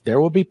 So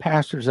there will be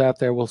pastors out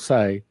there will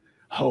say,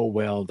 oh,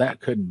 well, that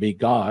couldn't be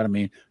God. I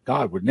mean,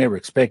 God would never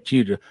expect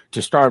you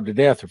to starve to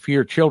death or for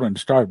your children to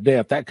starve to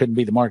death. That couldn't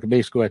be the mark of the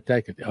beast. Go ahead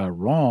and take it.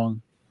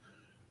 Wrong.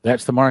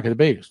 That's the mark of the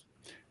beast.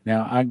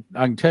 Now,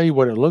 I can tell you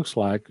what it looks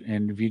like.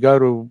 And if you go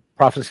to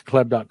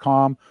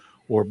prophecyclub.com,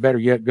 or better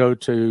yet, go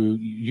to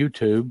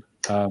YouTube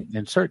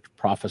and search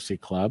Prophecy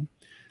Club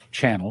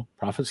channel,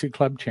 Prophecy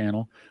Club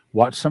channel,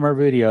 watch some of our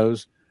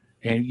videos,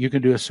 and you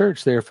can do a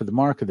search there for the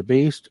mark of the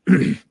beast.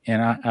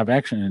 And I've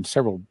actually, in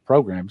several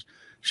programs,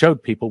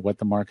 showed people what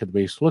the mark of the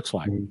beast looks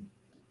like.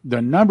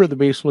 The number of the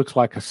beast looks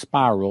like a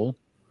spiral,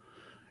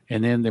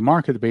 and then the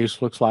mark of the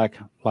beast looks like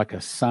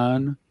a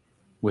sun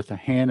with a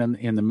hand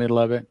in the middle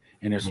of it,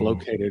 and it's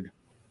located,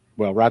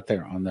 well, right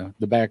there on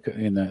the back,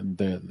 in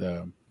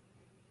the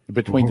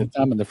between the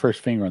thumb and the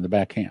first finger on the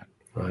back hand.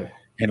 Right.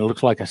 And it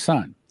looks like a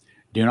sun.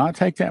 Do not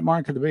take that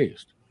mark of the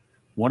beast.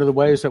 One of the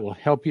ways that will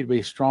help you to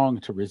be strong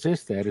to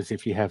resist that is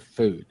if you have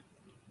food.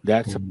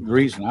 That's the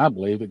reason I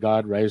believe that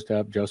God raised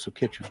up Joseph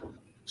Kitchen.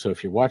 So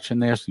if you're watching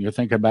this and you're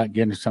thinking about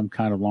getting some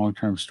kind of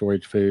long-term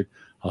storage food,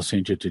 I'll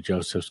send you to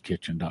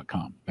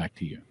josephskitchen.com. Back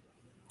to you.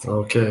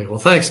 Okay. Well,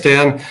 thanks,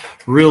 Dan.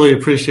 Really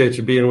appreciate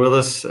you being with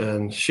us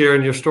and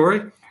sharing your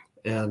story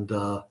and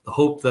the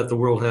hope that the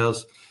world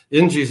has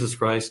in Jesus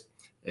Christ,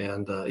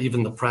 and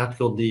even the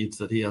practical needs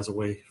that he has a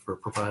way for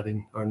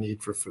providing our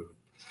need for food.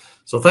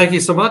 So thank you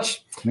so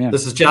much. Amen.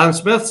 This is John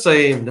Smith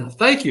saying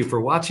thank you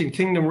for watching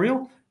Kingdom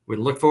Real. We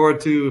look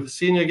forward to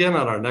seeing you again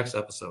on our next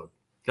episode.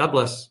 God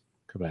bless.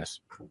 God bless.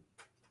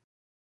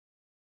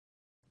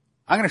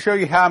 I'm going to show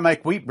you how I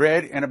make wheat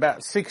bread in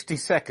about 60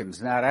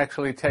 seconds. Now, it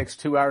actually takes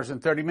 2 hours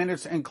and 30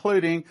 minutes,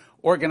 including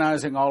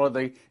organizing all of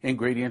the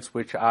ingredients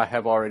which I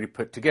have already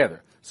put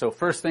together. So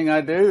first thing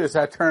I do is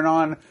I turn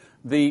on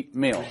the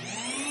mill.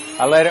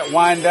 I let it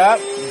wind up.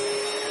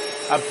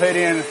 I put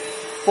in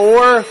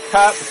 4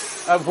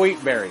 cups of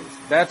wheat berries.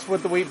 That's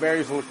what the wheat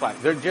berries look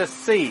like. They're just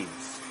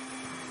seeds.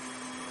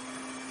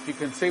 You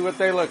can see what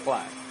they look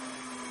like.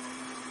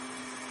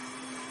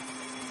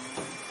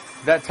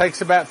 That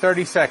takes about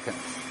 30 seconds.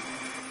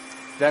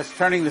 That's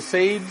turning the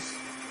seeds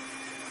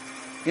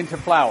into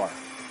flour.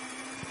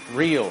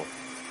 Real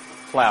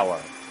flour.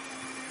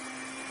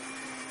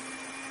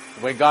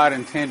 The way God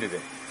intended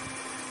it.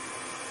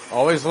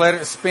 Always let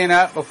it spin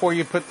up before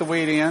you put the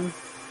wheat in.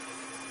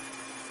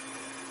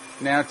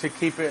 Now to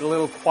keep it a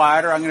little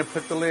quieter, I'm going to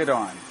put the lid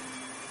on.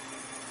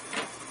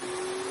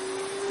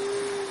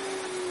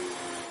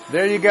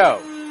 There you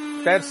go.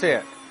 That's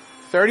it.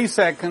 30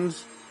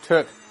 seconds,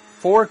 took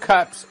 4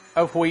 cups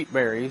of wheat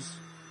berries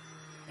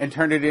and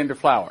turned it into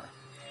flour.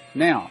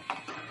 Now,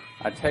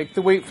 I take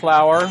the wheat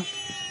flour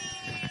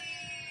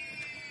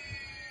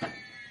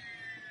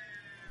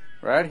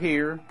right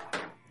here.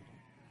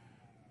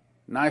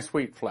 Nice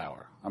wheat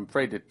flour. I'm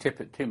afraid to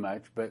tip it too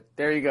much, but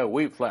there you go,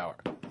 wheat flour.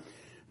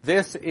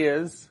 This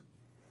is,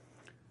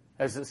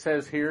 as it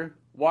says here,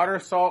 water,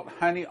 salt,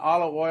 honey,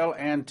 olive oil,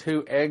 and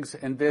 2 eggs.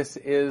 And this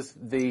is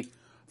the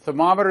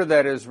thermometer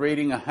that is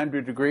reading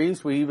 100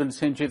 degrees. We even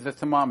send you the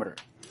thermometer.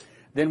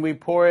 Then we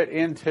pour it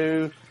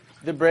into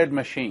the bread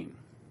machine.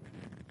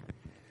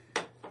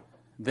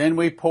 Then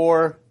we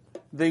pour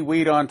the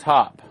wheat on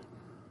top.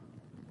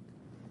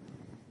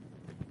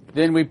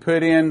 Then we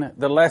put in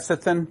the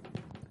lecithin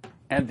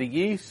and the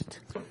yeast.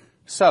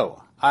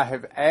 So, I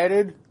have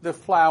added the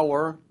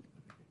flour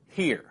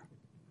here.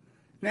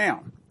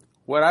 Now,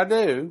 what I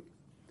do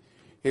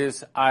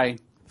is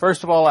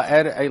first of all, I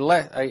add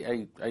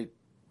a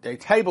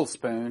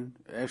tablespoon.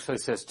 Actually,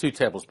 it says 2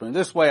 tablespoons.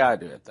 This way I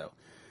do it, though.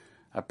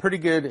 A pretty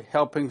good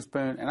helping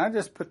spoon, and I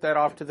just put that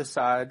off to the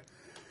side.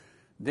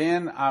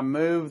 Then I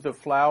move the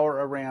flour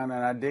around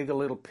and I dig a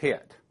little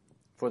pit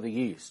for the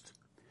yeast.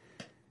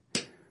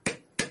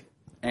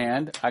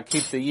 And I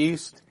keep the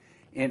yeast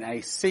in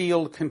a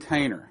sealed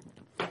container.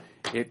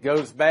 It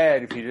goes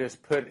bad if you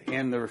just put it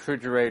in the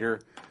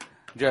refrigerator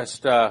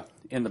just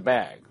in the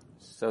bag.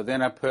 So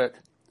then I put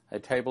a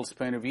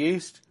tablespoon of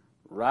yeast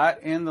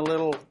right in the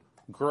little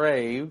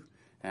grave,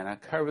 and I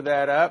cover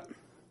that up.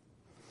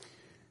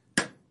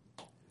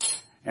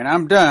 And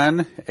I'm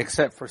done,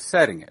 except for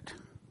setting it.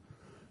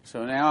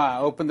 So now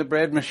I open the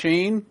bread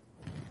machine.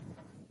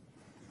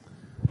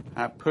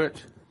 I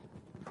put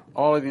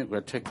all of it,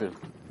 I'll take the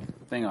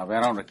thing off.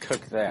 I don't want to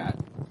cook that.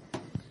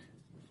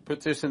 Put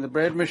this in the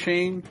bread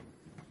machine.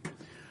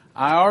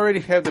 I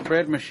already have the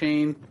bread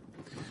machine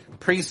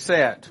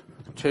preset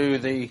to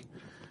the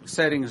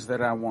settings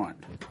that I want.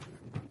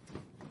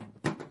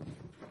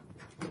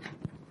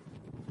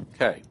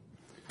 Okay.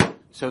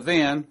 So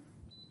then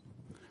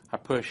I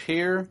push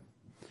here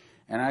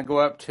and I go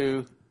up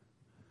to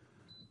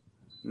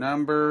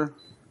number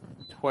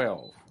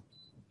 12.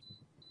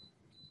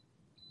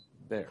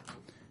 There.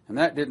 And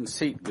that didn't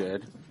seat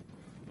good.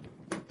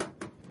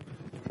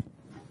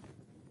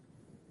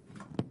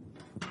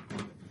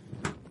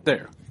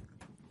 There.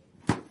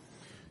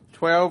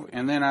 12,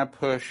 and then I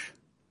push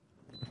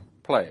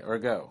play or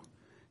go.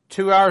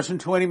 2 hours and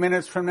 20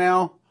 minutes from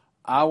now,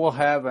 I will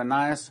have a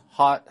nice,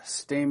 hot,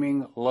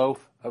 steaming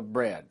loaf of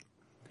bread.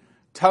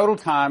 Total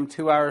time,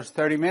 2 hours,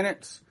 30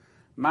 minutes.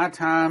 My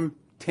time,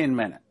 10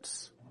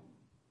 minutes.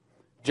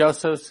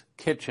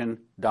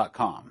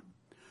 josephskitchen.com.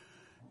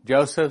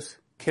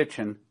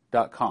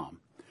 josephskitchen.com.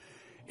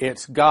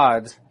 It's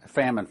God's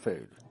famine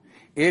food.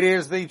 It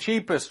is the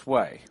cheapest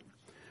way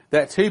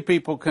that 2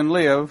 people can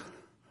live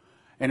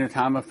in a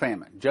time of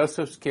famine.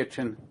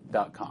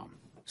 josephskitchen.com.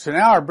 So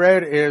now our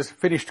bread is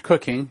finished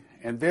cooking,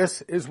 and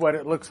this is what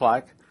it looks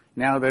like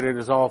now that it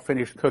is all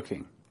finished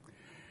cooking.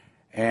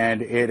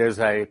 And it is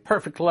a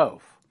perfect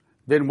loaf.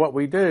 Then what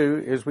we do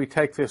is we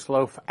take this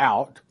loaf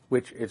out,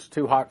 which it's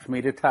too hot for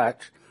me to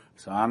touch,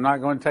 so I'm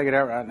not going to take it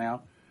out right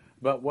now.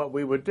 But what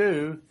we would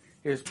do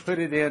is put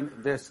it in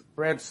this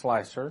bread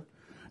slicer.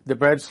 The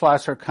bread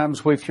slicer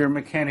comes with your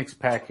mechanics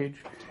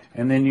package,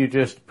 and then you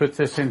just put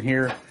this in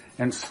here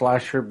and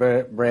slice your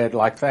bread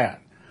like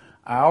that.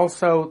 I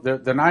also,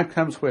 the knife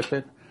comes with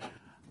it.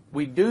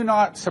 We do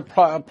not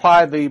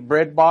apply the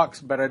bread box,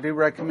 but I do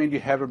recommend you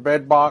have a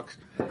bread box.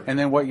 And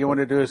then what you want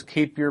to do is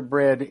keep your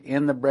bread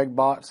in the bread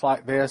box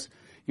like this.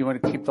 You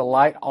want to keep the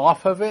light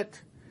off of it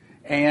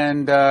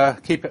and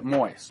keep it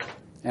moist.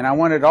 And I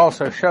wanted to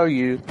also show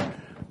you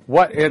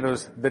what it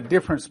is, the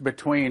difference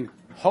between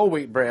whole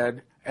wheat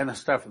bread and the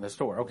stuff in the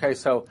store. Okay,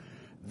 so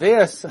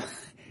this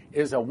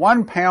is a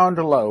 1 pound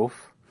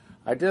loaf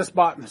I just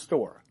bought in the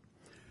store.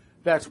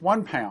 That's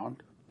 1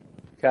 pound,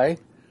 okay,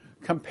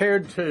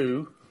 compared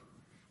to,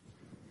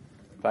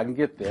 if I can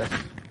get this,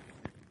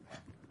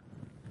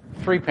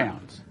 3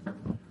 pounds.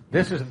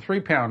 This is a 3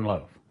 pound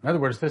loaf. In other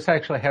words, this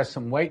actually has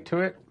some weight to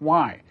it.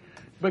 Why?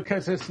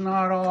 Because it's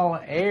not all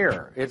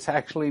air. It's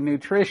actually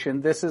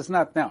nutrition. This is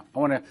not. Now, I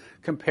want to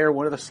compare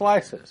one of the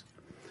slices.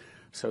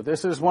 So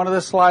this is one of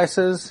the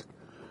slices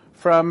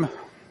from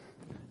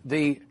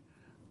the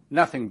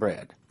nothing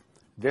bread.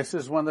 This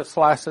is one of the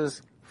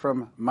slices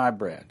from my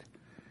bread.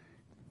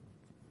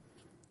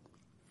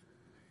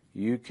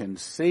 You can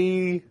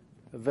see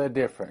the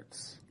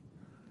difference.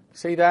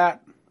 See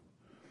that?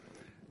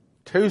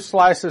 2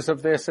 slices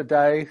of this a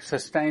day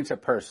sustains a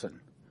person.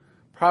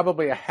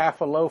 Probably a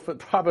half a loaf,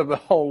 probably a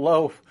whole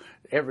loaf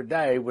every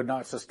day would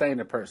not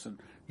sustain a person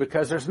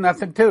because there's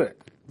nothing to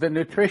it. The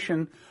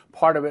nutrition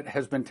part of it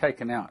has been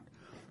taken out.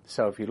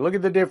 So if you look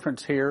at the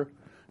difference here,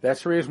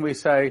 that's the reason we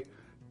say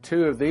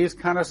 2 of these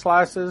kind of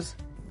slices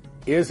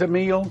is a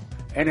meal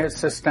and it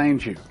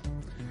sustains you.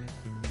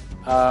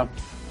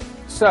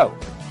 So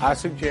I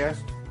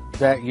suggest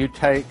that you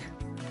take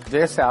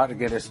this out.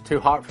 Again, it's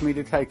too hot for me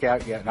to take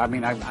out yet. I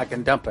mean, I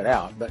can dump it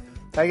out, but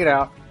take it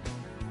out.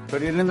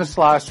 Put it in the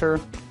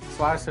slicer,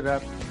 slice it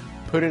up,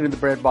 put it in the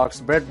bread box.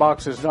 The bread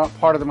box is not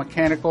part of the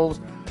mechanicals,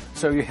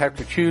 so you have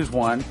to choose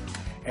one,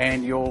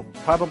 and you'll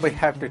probably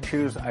have to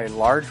choose a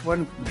large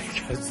one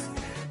because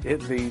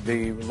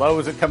the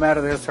loaves that come out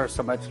of this are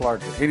so much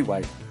larger.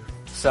 Anyway,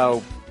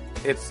 so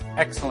it's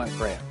excellent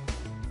bread.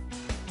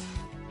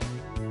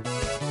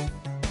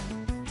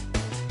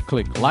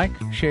 Click like,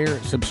 share,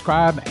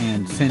 subscribe,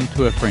 and send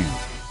to a friend.